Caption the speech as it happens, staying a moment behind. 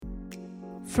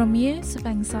From years of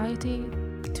anxiety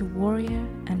to warrior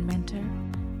and mentor,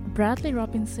 Bradley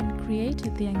Robinson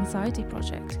created the Anxiety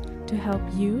Project to help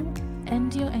you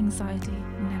end your anxiety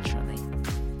naturally.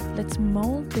 Let's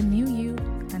mold the new you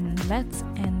and let's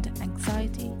end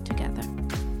anxiety together.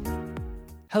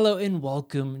 Hello and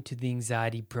welcome to the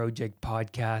Anxiety Project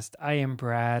podcast. I am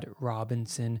Brad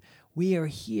Robinson. We are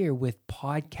here with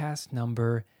podcast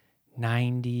number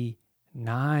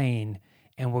 99,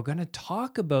 and we're going to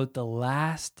talk about the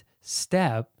last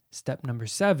step number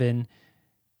 7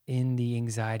 in the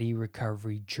anxiety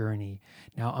recovery journey.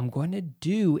 Now, I'm going to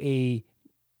do a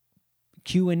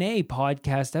Q&A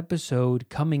podcast episode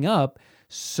coming up,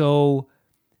 so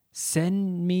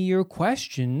send me your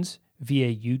questions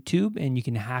via YouTube, and you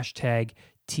can hashtag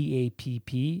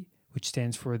TAPP, which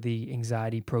stands for the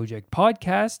Anxiety Project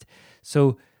Podcast.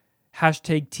 So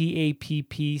hashtag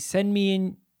TAPP, send me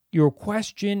in your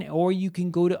question, or you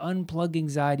can go to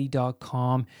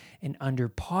unpluganxiety.com, and under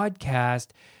podcast,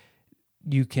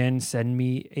 you can send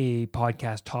me a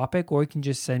podcast topic, or you can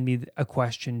just send me a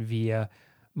question via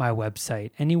my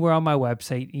website. Anywhere on my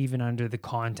website, even under the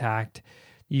contact,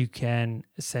 you can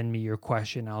send me your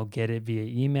question. I'll get it via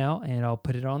email and I'll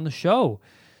put it on the show.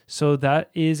 So that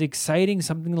is exciting,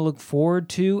 something to look forward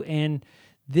to. And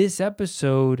this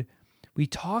episode, we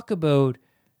talk about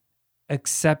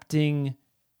accepting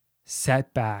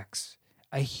setbacks,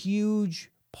 a huge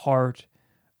part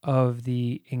of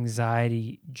the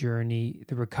anxiety journey,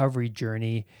 the recovery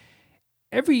journey.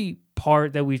 Every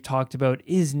part that we've talked about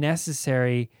is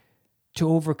necessary to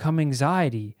overcome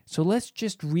anxiety. So let's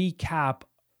just recap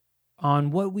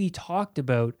on what we talked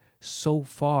about so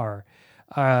far.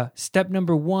 Step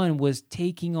number 1 was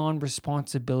taking on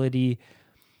responsibility.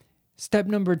 Step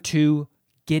number 2,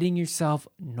 getting yourself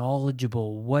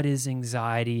knowledgeable. What is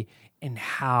anxiety and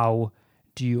how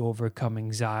do you overcome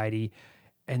anxiety?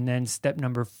 And then step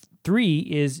number 3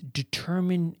 is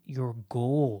determine your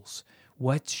goals.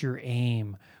 What's your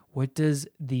aim? What does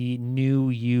the new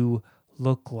you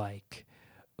look like?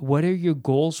 What are your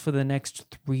goals for the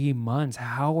next 3 months?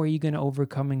 How are you going to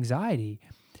overcome anxiety?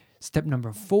 Step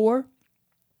number 4,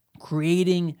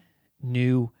 creating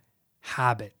new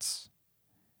habits.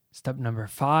 Step number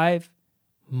 5,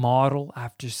 model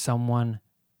after someone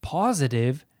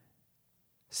positive.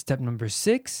 Step number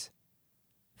 6,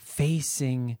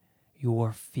 facing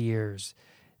your fears.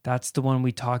 That's the one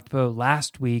we talked about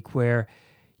last week, where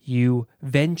you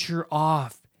venture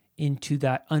off into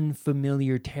that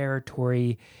unfamiliar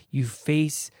territory. You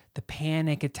face the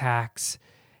panic attacks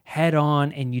head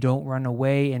on and you don't run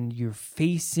away, and you're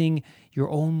facing your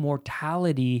own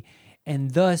mortality,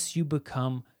 and thus you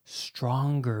become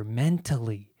stronger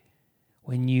mentally.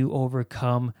 When you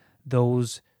overcome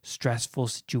those stressful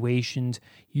situations,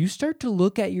 you start to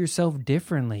look at yourself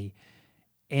differently.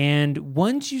 And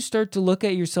once you start to look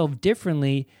at yourself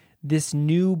differently, this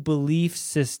new belief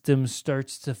system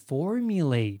starts to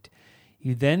formulate.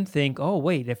 You then think, oh,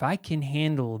 wait, if I can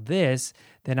handle this,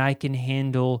 then I can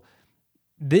handle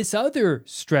this other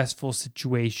stressful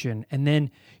situation. And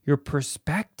then your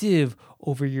perspective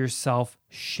over yourself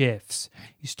shifts.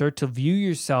 You start to view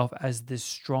yourself as this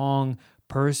strong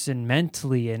person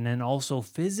mentally and then also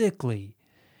physically.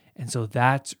 And so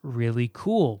that's really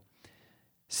cool.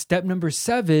 Step number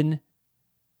 7,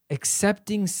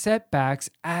 accepting setbacks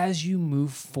as you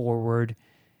move forward.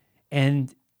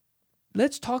 And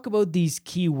let's talk about these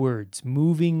key words,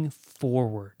 moving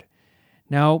forward.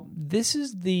 Now, this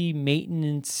is the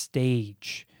maintenance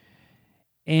stage.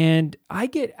 And I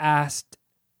get asked,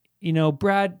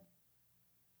 Brad,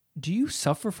 do you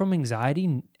suffer from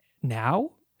anxiety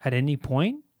now at any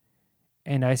point?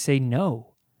 And I say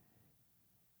no.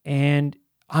 And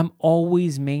I'm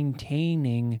always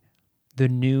maintaining the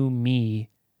new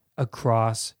me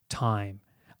across time.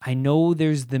 I know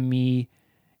there's the me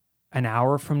an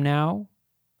hour from now,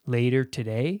 later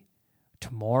today,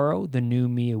 tomorrow, the new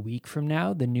me a week from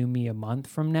now, the new me a month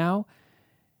from now.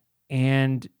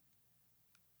 And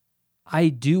I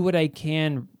do what I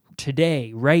can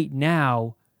today, right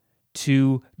now,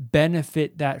 to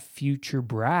benefit that future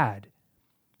Brad.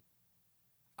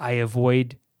 I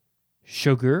avoid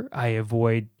sugar. I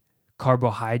avoid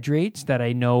carbohydrates that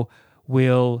I know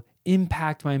will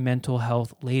impact my mental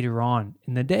health later on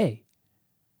in the day.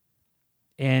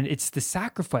 And it's the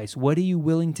sacrifice. What are you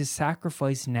willing to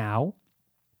sacrifice now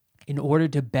in order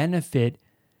to benefit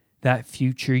that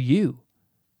future you?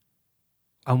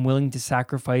 I'm willing to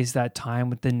sacrifice that time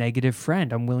with the negative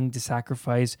friend. I'm willing to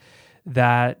sacrifice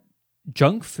that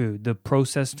junk food, the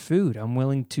processed food. I'm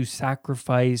willing to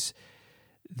sacrifice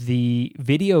the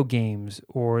video games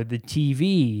or the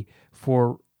TV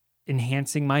for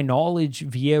enhancing my knowledge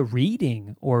via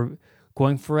reading or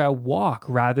going for a walk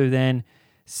rather than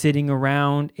sitting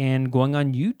around and going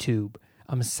on YouTube.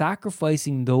 I'm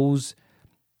sacrificing those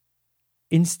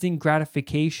instant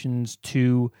gratifications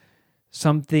to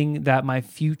something that my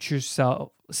future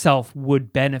self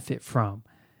would benefit from.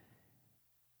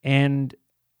 And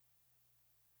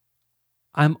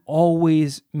I'm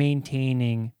always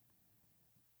maintaining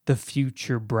the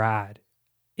future Brad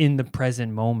in the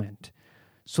present moment.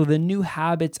 So the new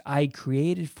habits I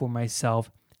created for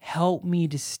myself help me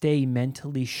to stay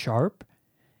mentally sharp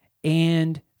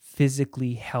and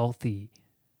physically healthy.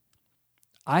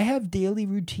 I have daily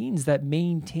routines that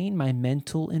maintain my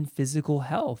mental and physical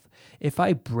health. If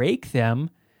I break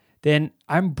them, then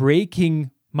I'm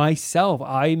breaking myself.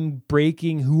 I'm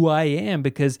breaking who I am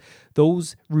because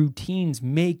those routines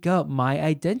make up my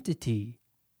identity.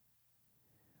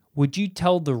 Would you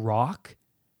tell The Rock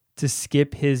to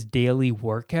skip his daily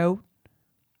workout?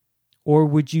 Or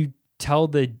would you tell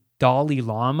the Dalai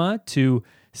Lama to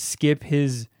skip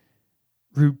his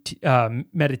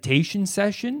meditation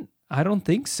session? I don't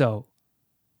think so.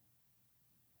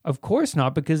 Of course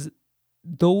not, because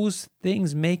those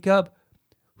things make up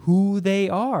who they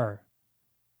are.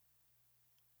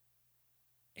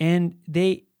 And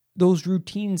those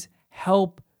routines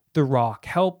help The Rock,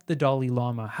 help the Dalai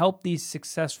Lama, help these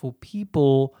successful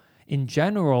people in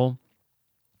general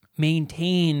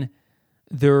maintain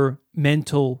their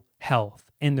mental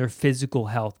health and their physical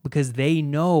health because they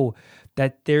know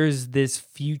that there's this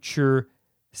future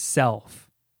self.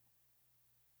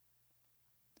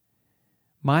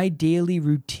 My daily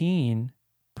routine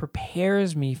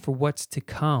prepares me for what's to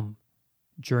come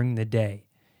during the day.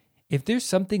 If there's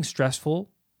something stressful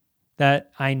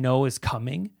that I know is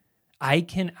coming, I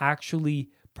can actually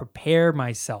prepare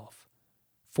myself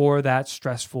for that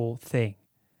stressful thing.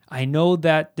 I know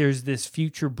that there's this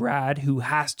future Brad who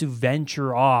has to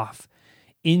venture off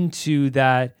into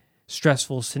that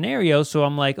stressful scenario. So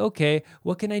I'm like, okay,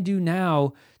 what can I do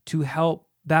now to help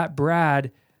that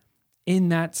Brad in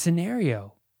that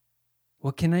scenario?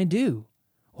 What can I do?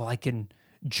 Well, I can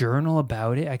journal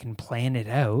about it. I can plan it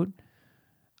out.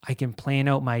 I can plan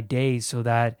out my day so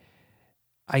that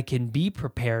I can be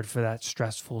prepared for that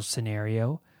stressful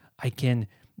scenario. I can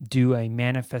do a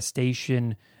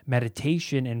manifestation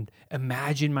meditation and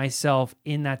imagine myself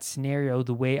in that scenario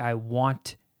the way I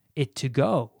want it to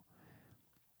go.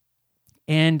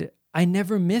 And I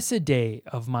never miss a day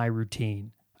of my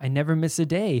routine. I never miss a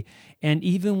day. And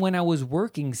even when I was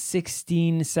working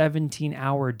 16,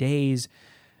 17-hour days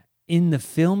in the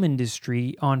film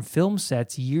industry on film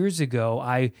sets years ago,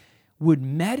 I would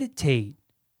meditate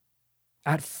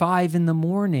at 5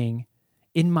 a.m.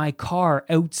 in my car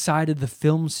outside of the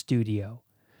film studio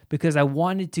because I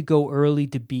wanted to go early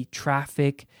to beat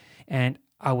traffic and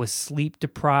I was sleep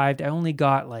deprived. I only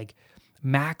got like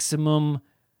maximum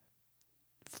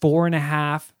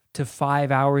 4.5 to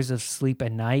 5 hours of sleep a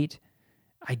night.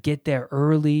 I get there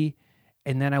early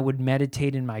and then I would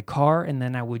meditate in my car and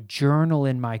then I would journal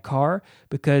in my car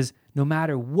because no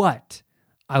matter what,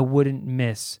 I wouldn't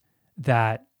miss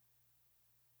that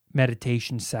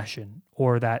meditation session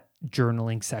or that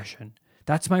journaling session.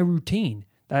 That's my routine.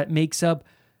 That makes up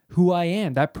who I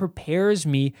am. That prepares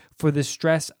me for the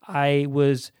stress I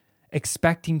was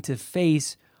expecting to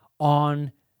face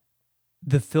on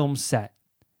the film set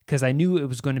because I knew it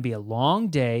was going to be a long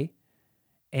day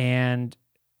and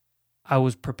I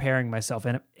was preparing myself.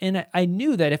 And I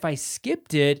knew that if I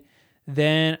skipped it,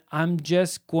 then I'm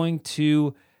just going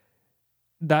to,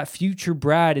 that future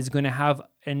Brad is going to have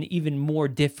an even more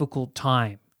difficult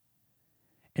time.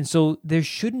 And so there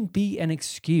shouldn't be an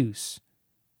excuse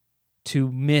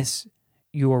to miss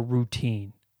your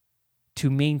routine, to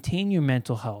maintain your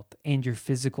mental health and your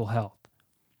physical health.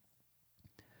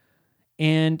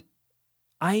 And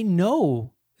I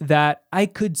know that I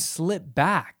could slip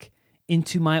back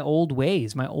into my old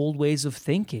ways of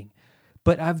thinking,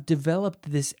 but I've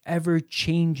developed this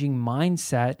ever-changing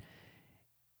mindset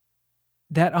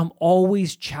that I'm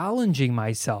always challenging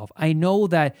myself. I know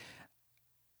that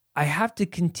I have to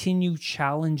continue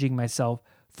challenging myself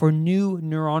for new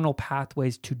neuronal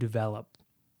pathways to develop.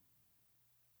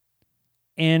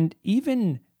 And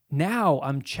even now,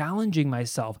 I'm challenging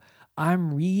myself.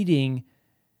 I'm reading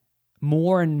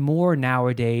more and more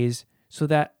nowadays so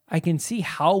that I can see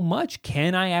how much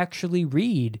can I actually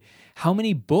read? How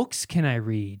many books can I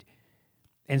read?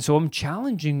 And so I'm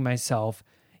challenging myself.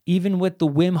 Even with the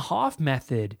Wim Hof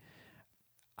method,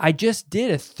 I just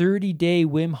did a 30-day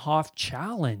Wim Hof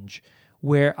challenge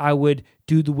where I would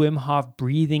do the Wim Hof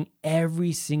breathing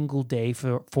every single day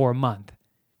for a month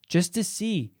just to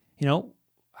see,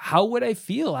 how would I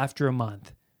feel after a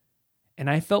month?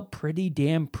 And I felt pretty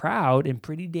damn proud and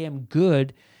pretty damn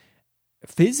good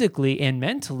physically and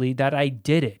mentally that I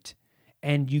did it.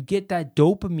 And you get that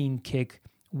dopamine kick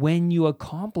when you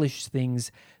accomplish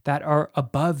things that are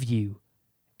above you.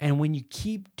 And when you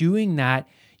keep doing that,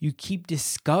 you keep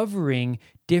discovering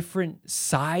different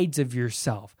sides of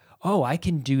yourself. Oh, I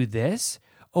can do this.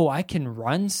 Oh, I can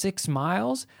run 6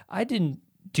 miles. I didn't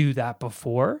do that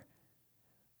before.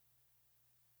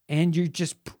 And you're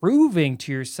just proving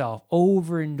to yourself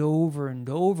over and over and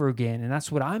over again. And that's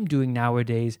what I'm doing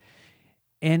nowadays.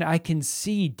 And I can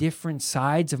see different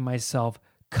sides of myself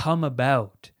come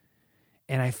about.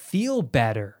 And I feel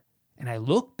better. And I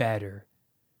look better.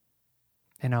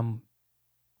 And I'm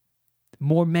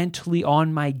more mentally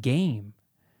on my game.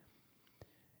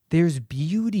 There's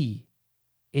beauty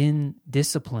in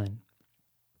discipline.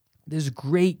 There's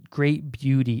great, great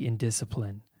beauty in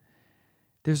discipline.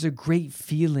 There's a great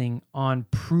feeling on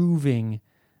proving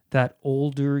that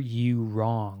older you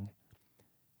wrong.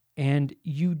 And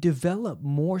you develop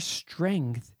more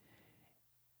strength.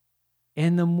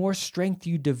 And the more strength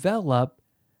you develop,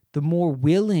 the more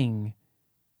willing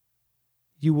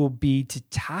you will be to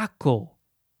tackle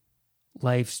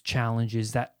life's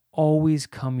challenges that always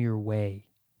come your way.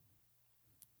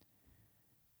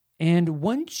 And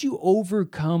once you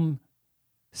overcome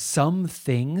some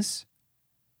things,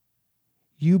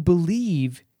 you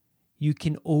believe you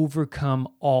can overcome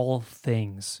all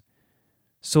things.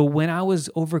 So when I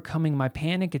was overcoming my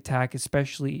panic attack,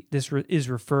 especially this is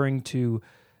referring to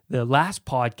the last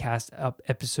podcast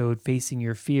episode, Facing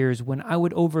Your Fears, when I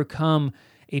would overcome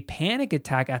a panic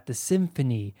attack at the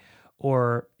symphony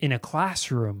or in a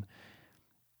classroom,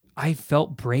 I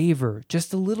felt braver,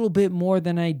 just a little bit more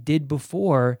than I did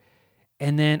before.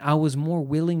 And then I was more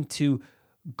willing to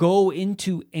go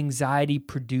into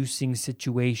anxiety-producing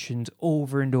situations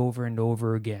over and over and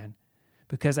over again,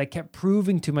 because I kept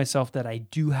proving to myself that I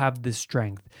do have the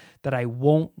strength, that I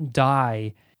won't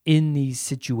die in these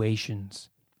situations.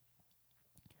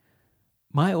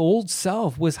 My old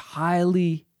self was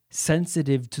highly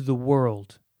sensitive to the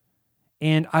world,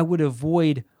 and I would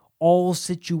avoid all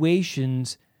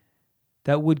situations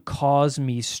that would cause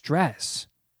me stress.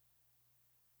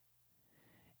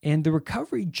 And the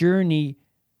recovery journey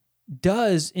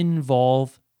does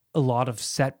involve a lot of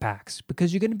setbacks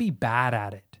because you're going to be bad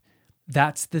at it.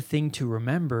 That's the thing to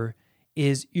remember,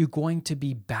 is you're going to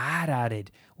be bad at it.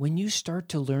 When you start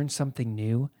to learn something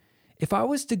new, if I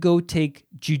was to go take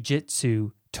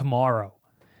jiu-jitsu tomorrow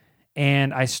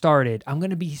and I started, I'm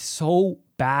going to be so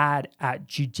bad at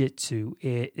jiu-jitsu.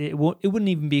 It wouldn't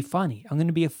even be funny. I'm going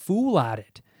to be a fool at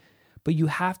it. But you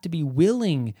have to be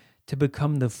willing to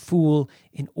become the fool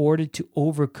in order to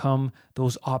overcome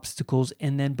those obstacles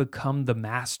and then become the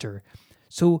master.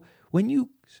 So when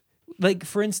you, like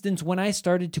for instance, when I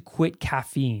started to quit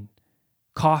coffee,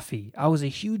 I was a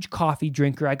huge coffee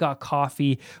drinker. I got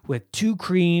coffee with 2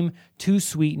 cream, 2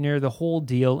 sweetener, the whole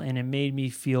deal, and it made me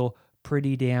feel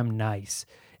pretty damn nice.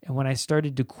 And when I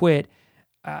started to quit,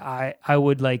 I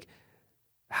would like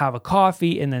have a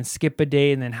coffee and then skip a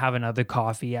day and then have another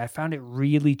coffee. I found it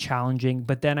really challenging.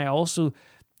 But then I also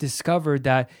discovered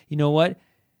that, you know what?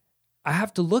 I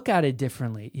have to look at it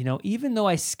differently. You know, even though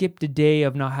I skipped a day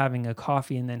of not having a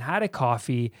coffee and then had a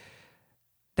coffee,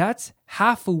 that's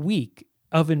half a week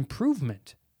of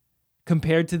improvement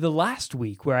compared to the last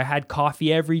week where I had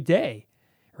coffee every day,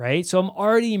 right? So I'm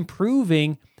already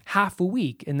improving half a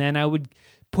week. And then I would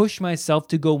push myself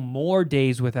to go more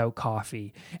days without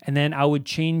coffee. And then I would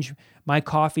change my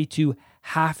coffee to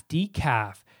half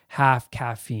decaf, half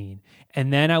caffeine.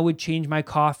 And then I would change my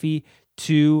coffee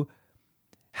to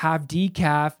half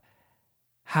decaf,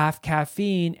 half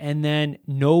caffeine, and then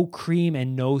no cream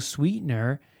and no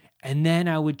sweetener. And then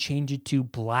I would change it to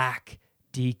black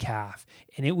decaf.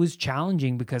 And it was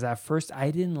challenging because at first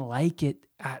I didn't like it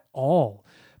at all.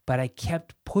 But I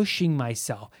kept pushing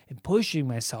myself.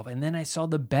 And then I saw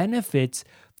the benefits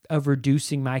of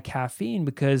reducing my caffeine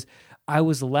because I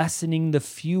was lessening the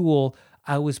fuel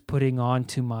I was putting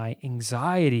onto my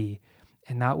anxiety.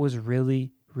 And that was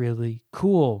really, really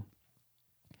cool.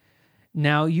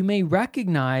 Now, you may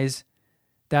recognize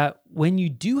that when you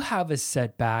do have a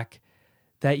setback,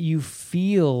 that you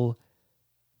feel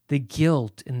the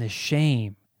guilt and the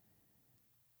shame.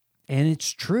 And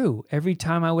it's true. Every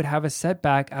time I would have a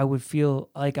setback, I would feel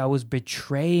like I was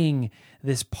betraying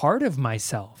this part of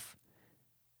myself.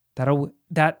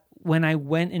 That when I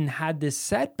went and had this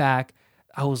setback,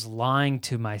 I was lying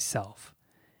to myself.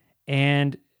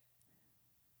 And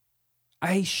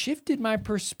I shifted my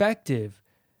perspective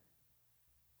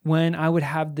when I would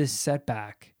have this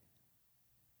setback.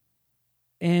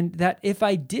 And that if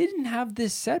I didn't have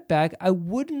this setback, I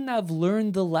wouldn't have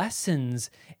learned the lessons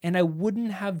and I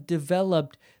wouldn't have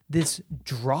developed this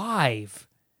drive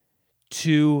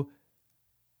to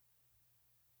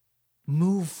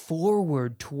move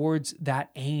forward towards that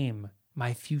aim,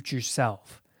 my future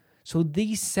self. So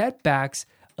these setbacks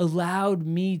allowed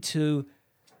me to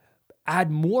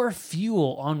add more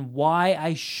fuel on why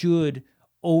I should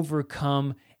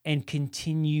overcome and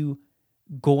continue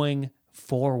going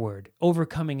forward,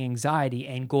 overcoming anxiety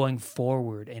and going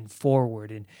forward and forward.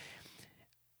 And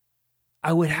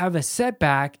I would have a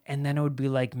setback and then I would be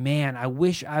like, man, I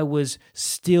wish I was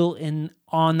still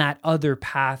on that other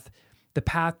path, the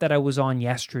path that I was on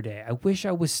yesterday. I wish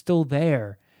I was still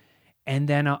there. And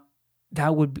then I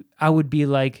would be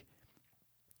like,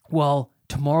 well,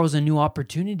 tomorrow's a new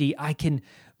opportunity. I can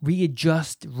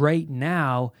readjust right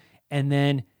now and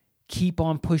then keep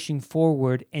on pushing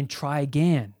forward and try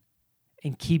again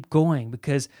and keep going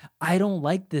because I don't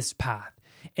like this path.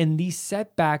 And these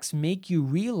setbacks make you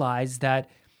realize that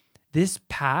this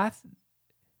path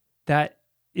that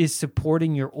is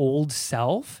supporting your old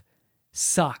self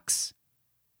sucks.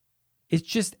 It's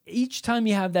just each time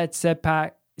you have that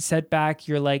setback,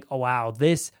 you're like, oh, wow,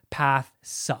 this path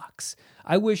sucks.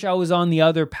 I wish I was on the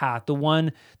other path,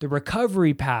 the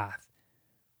recovery path.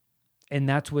 And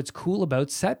that's what's cool about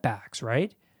setbacks,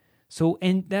 right? So,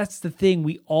 and that's the thing,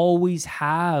 we always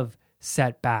have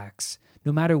setbacks,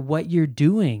 no matter what you're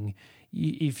doing.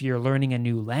 If you're learning a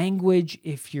new language,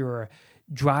 if you're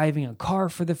driving a car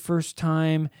for the first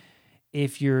time,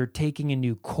 if you're taking a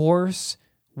new course,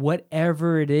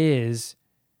 whatever it is,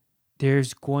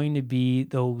 there's going to be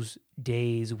those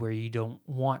days where you don't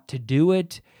want to do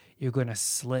it. You're going to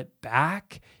slip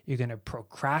back. You're going to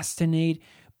procrastinate.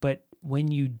 But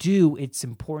when you do, it's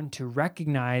important to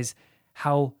recognize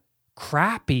how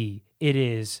crappy it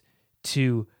is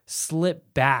to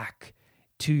slip back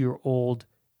to your old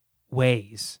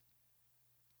ways,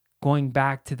 going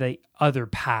back to the other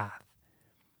path.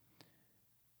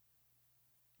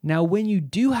 Now, when you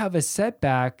do have a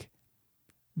setback,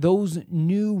 those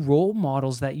new role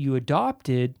models that you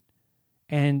adopted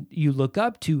and you look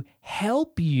up to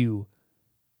help you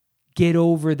get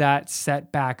over that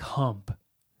setback hump.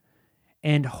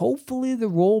 And hopefully the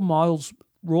role models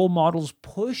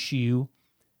push you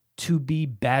to be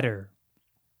better.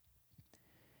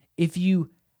 If you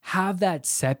have that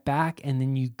setback and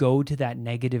then you go to that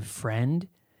negative friend,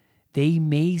 they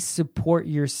may support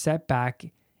your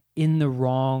setback in the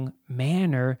wrong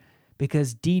manner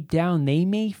because deep down they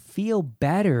may feel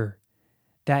better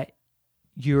that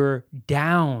you're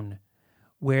down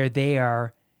where they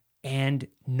are and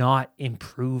not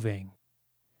improving.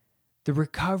 The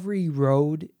recovery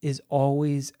road is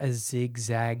always a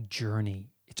zigzag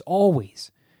journey. It's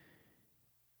always.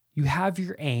 You have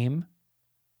your aim,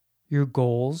 your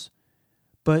goals,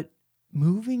 but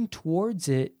moving towards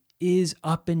it is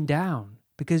up and down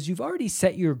because you've already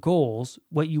set your goals,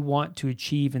 what you want to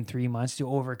achieve in 3 months to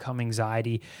overcome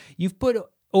anxiety. You've put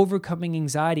overcoming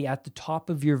anxiety at the top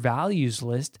of your values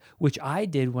list, which I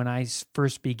did when I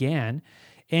first began.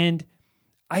 And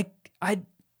I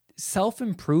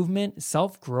self-improvement,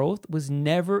 self-growth was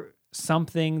never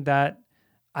something that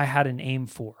I had an aim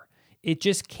for. It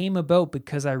just came about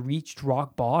because I reached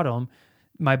rock bottom.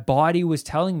 My body was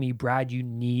telling me, Brad, you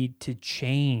need to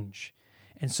change.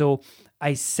 And so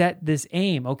I set this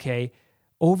aim, okay,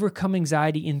 overcome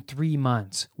anxiety in 3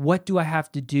 months. What do I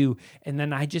have to do? And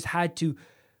then I just had to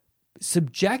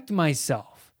subject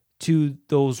myself to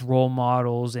those role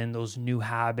models and those new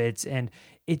habits. And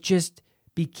it just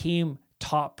became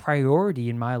top priority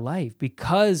in my life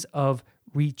because of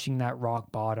reaching that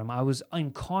rock bottom. I was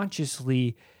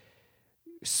unconsciously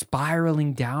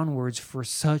spiraling downwards for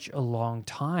such a long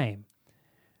time.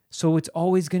 So it's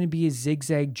always going to be a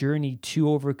zigzag journey to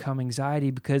overcome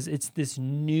anxiety because it's this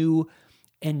new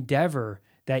endeavor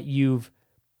that you've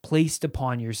placed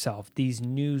upon yourself, these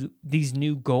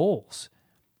new goals.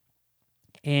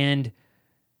 And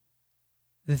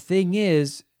the thing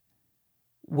is,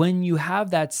 when you have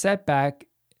that setback,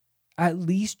 at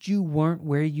least you weren't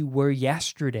where you were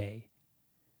yesterday.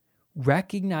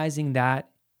 Recognizing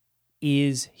that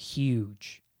is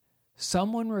huge.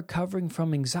 Someone recovering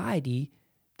from anxiety,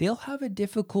 they'll have a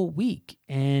difficult week.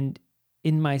 And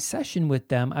in my session with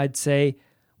them, I'd say,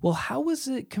 well, how was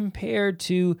it compared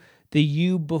to the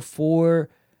you before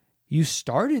you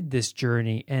started this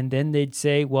journey? And then they'd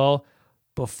say, well,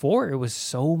 before it was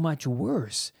so much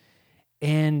worse.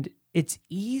 And it's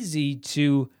easy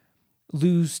to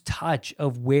lose touch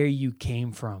of where you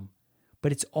came from,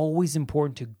 but it's always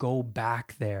important to go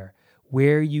back there,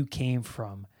 where you came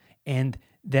from. And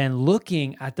than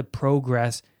looking at the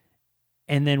progress.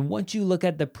 And then once you look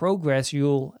at the progress,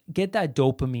 you'll get that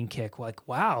dopamine kick. Like,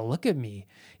 wow, look at me.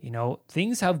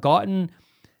 Things have gotten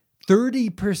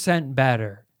 30%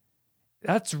 better.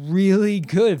 That's really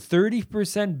good.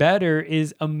 30% better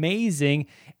is amazing.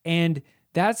 And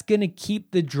that's going to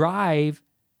keep the drive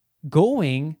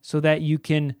going so that you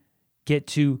can get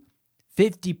to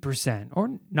 50%,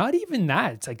 or not even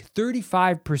that. It's like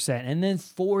 35% and then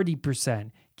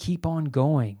 40%. Keep on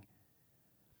going.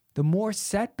 The more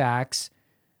setbacks,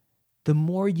 the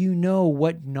more you know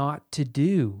what not to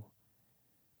do.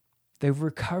 The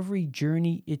recovery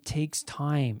journey, it takes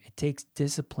time, it takes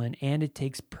discipline, and it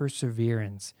takes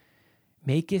perseverance.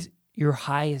 Make it your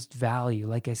highest value,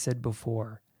 like I said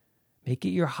before. Make it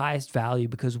your highest value,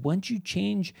 because once you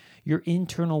change your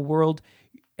internal world,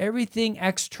 everything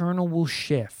external will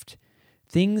shift.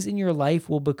 Things in your life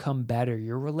will become better.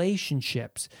 Your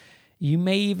relationships. You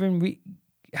may even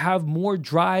have more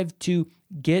drive to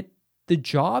get the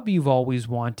job you've always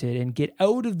wanted and get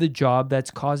out of the job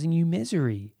that's causing you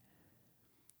misery.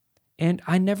 And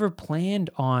I never planned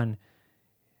on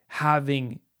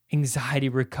having anxiety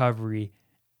recovery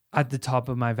at the top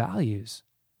of my values.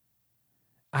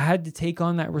 I had to take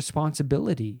on that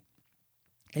responsibility.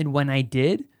 And when I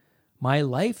did, my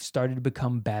life started to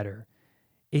become better.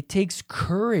 It takes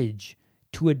courage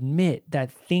to admit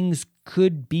that things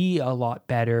could be a lot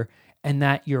better and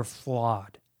that you're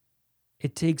flawed.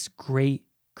 It takes great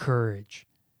courage.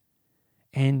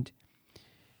 And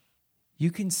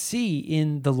you can see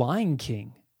in The Lion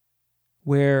King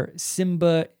where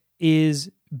Simba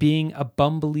is being a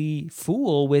bumbly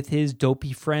fool with his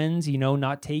dopey friends,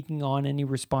 not taking on any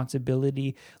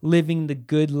responsibility, living the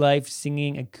good life,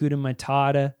 singing Hakuna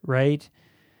Matata, right?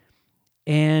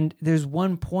 And there's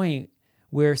one point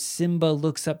where Simba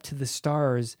looks up to the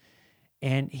stars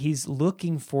and he's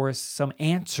looking for some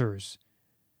answers.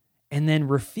 And then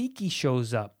Rafiki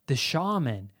shows up, the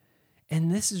shaman.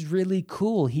 And this is really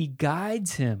cool. He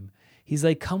guides him. He's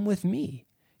like, come with me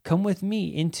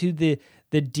into the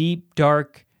deep,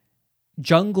 dark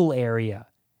jungle area.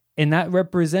 And that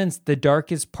represents the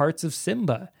darkest parts of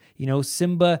Simba.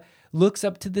 Simba looks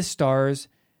up to the stars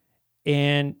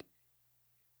and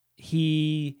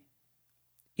he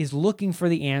is looking for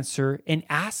the answer and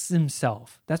asks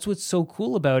himself. That's what's so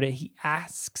cool about it. He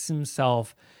asks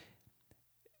himself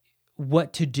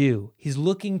what to do. He's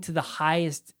looking to the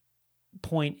highest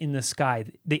point in the sky,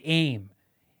 the aim.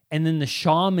 And then the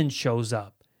shaman shows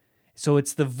up. So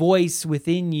it's the voice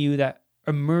within you that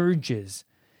emerges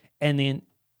and then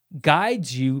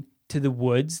guides you to the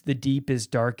woods, the deepest,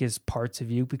 darkest parts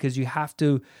of you, because you have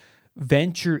to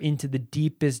venture into the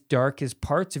deepest, darkest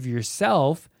parts of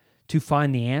yourself to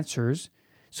find the answers.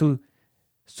 So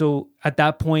at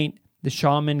that point, the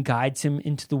shaman guides him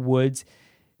into the woods.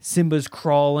 Simba's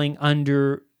crawling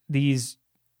under these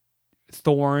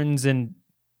thorns and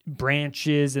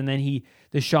branches, and then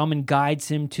the shaman guides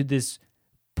him to this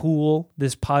pool,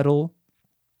 this puddle,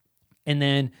 and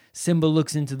then Simba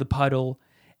looks into the puddle.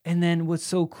 And then what's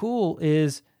so cool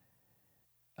is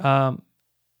the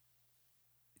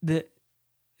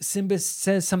Simba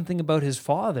says something about his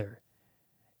father,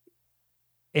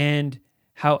 and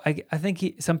how I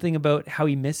think something about how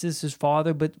he misses his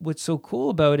father. But what's so cool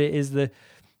about it is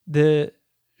the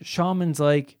shaman's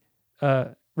like,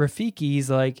 Rafiki, he's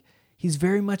like, he's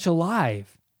very much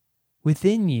alive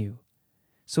within you.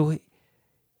 So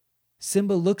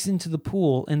Simba looks into the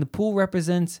pool, and the pool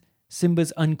represents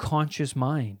Simba's unconscious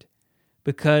mind,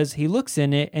 because he looks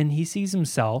in it and he sees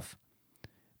himself.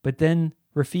 But then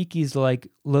Rafiki's like,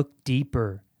 look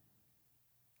deeper.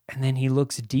 And then he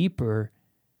looks deeper,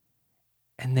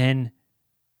 and then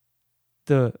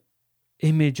the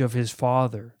image of his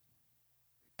father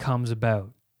comes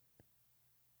about.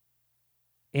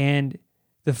 And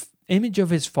the image of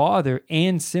his father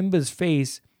and Simba's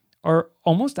face are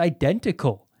almost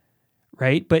identical,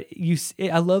 right? But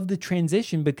I love the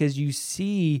transition, because you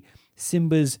see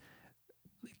Simba's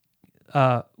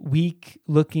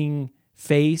weak-looking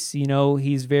face.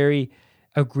 He's very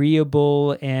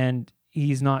agreeable and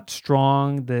he's not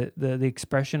strong. The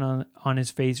expression on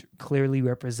his face clearly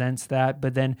represents that.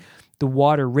 But then the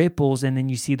water ripples, and then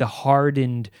you see the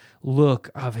hardened look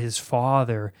of his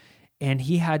father. And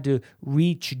he had to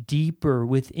reach deeper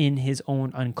within his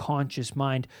own unconscious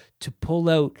mind to pull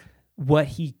out what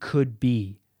he could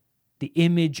be, the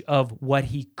image of what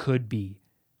he could be.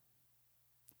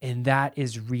 And that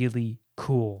is really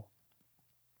cool.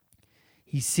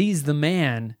 He sees the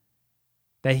man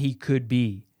that he could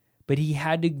be, but he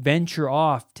had to venture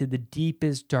off to the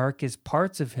deepest, darkest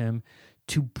parts of him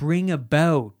to bring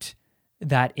about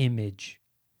that image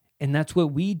And that's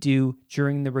what we do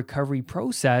during the recovery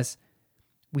process.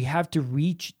 We have to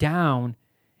reach down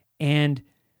and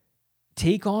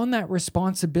take on that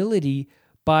responsibility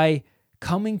by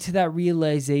coming to that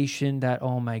realization that,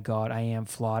 oh my God, I am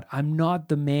flawed. I'm not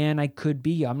the man I could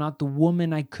be. I'm not the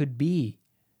woman I could be.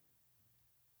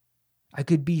 I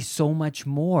could be so much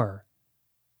more.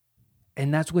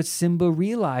 And that's what Simba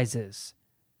realizes.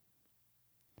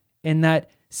 And that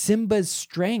Simba's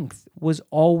strength was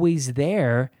always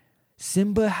there.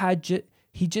 Simba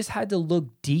he just had to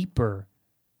look deeper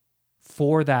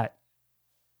for that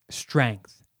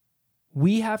strength.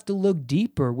 We have to look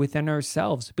deeper within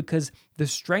ourselves because the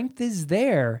strength is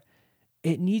there.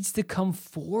 It needs to come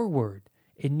forward.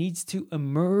 It needs to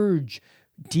emerge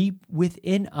deep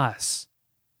within us.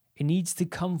 It needs to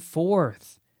come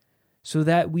forth so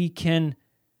that we can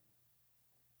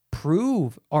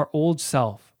prove our old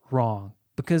self wrong.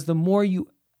 Because the more you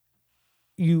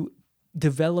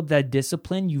develop that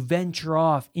discipline, you venture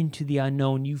off into the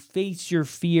unknown, you face your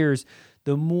fears,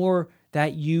 the more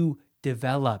that you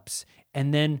develops.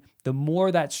 And then the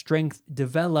more that strength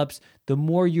develops, the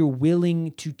more you're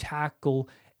willing to tackle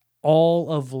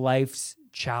all of life's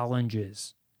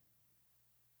challenges.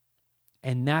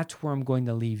 And that's where I'm going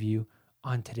to leave you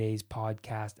on today's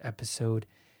podcast episode.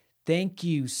 Thank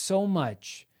you so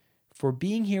much for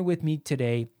being here with me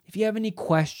today. If you have any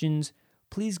questions,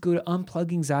 please go to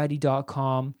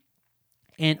unpluganxiety.com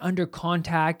and under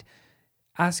contact,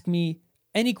 ask me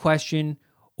any question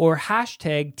or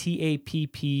hashtag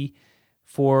TAPP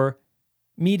for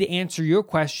me to answer your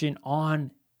question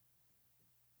on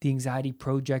the Anxiety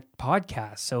Project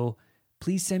podcast. So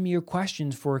please send me your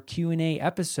questions for a Q&A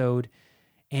episode.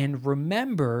 And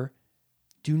remember,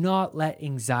 do not let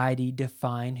anxiety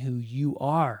define who you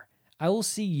are. I will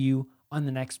see you on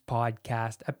the next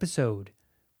podcast episode.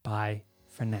 Bye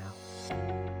for now.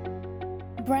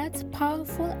 Brad's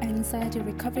powerful anxiety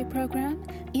recovery program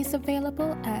is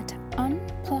available at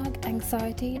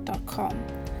unpluganxiety.com.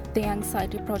 The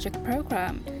Anxiety Project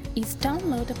program is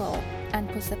downloadable and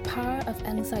puts the power of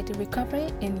anxiety recovery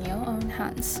in your own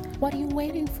hands. What are you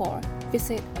waiting for?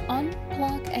 Visit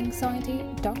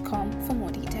unpluganxiety.com for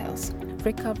more details.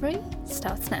 Recovery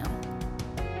starts now.